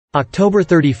October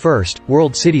 31st,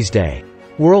 World Cities Day.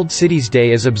 World Cities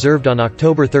Day is observed on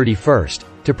October 31st,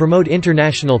 to promote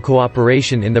international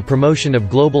cooperation in the promotion of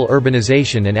global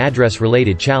urbanization and address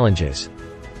related challenges.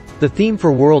 The theme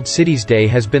for World Cities Day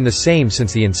has been the same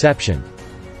since the inception.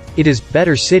 It is,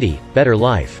 Better City, Better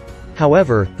Life.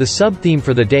 However, the sub-theme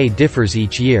for the day differs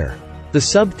each year. The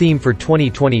sub-theme for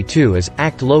 2022 is,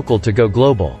 Act Local to Go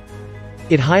Global.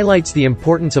 It highlights the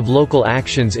importance of local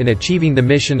actions in achieving the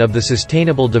mission of the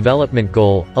Sustainable Development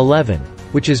Goal, 11,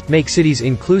 which is, make cities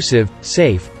inclusive,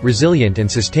 safe, resilient and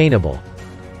sustainable.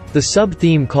 The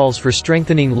sub-theme calls for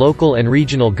strengthening local and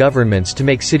regional governments to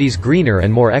make cities greener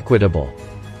and more equitable.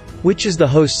 Which is the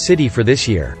host city for this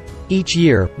year? Each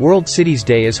year, World Cities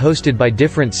Day is hosted by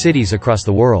different cities across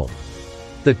the world.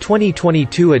 The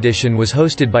 2022 edition was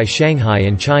hosted by Shanghai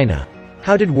in China.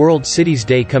 How did World Cities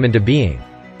Day come into being?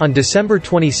 On December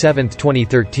 27,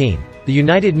 2013, the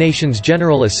United Nations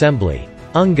General Assembly,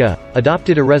 UNGA,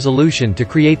 adopted a resolution to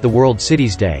create the World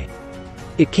Cities Day.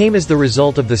 It came as the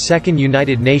result of the Second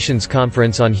United Nations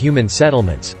Conference on Human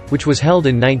Settlements, which was held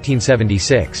in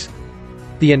 1976.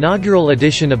 The inaugural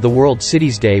edition of the World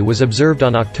Cities Day was observed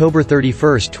on October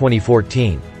 31,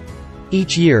 2014.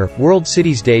 Each year, World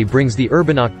Cities Day brings the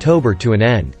Urban October to an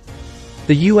end.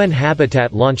 The UN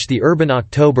Habitat launched the Urban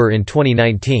October in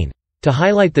 2019. To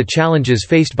highlight the challenges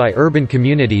faced by urban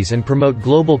communities and promote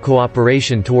global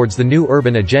cooperation towards the new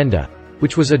urban agenda,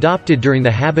 which was adopted during the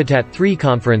Habitat 3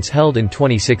 conference held in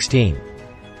 2016.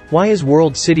 Why is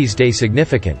World Cities Day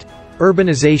significant?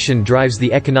 Urbanization drives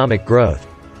the economic growth.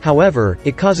 However,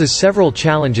 it causes several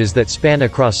challenges that span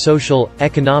across social,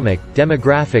 economic,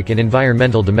 demographic and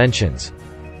environmental dimensions.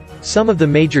 Some of the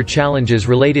major challenges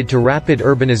related to rapid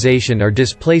urbanization are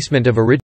displacement of original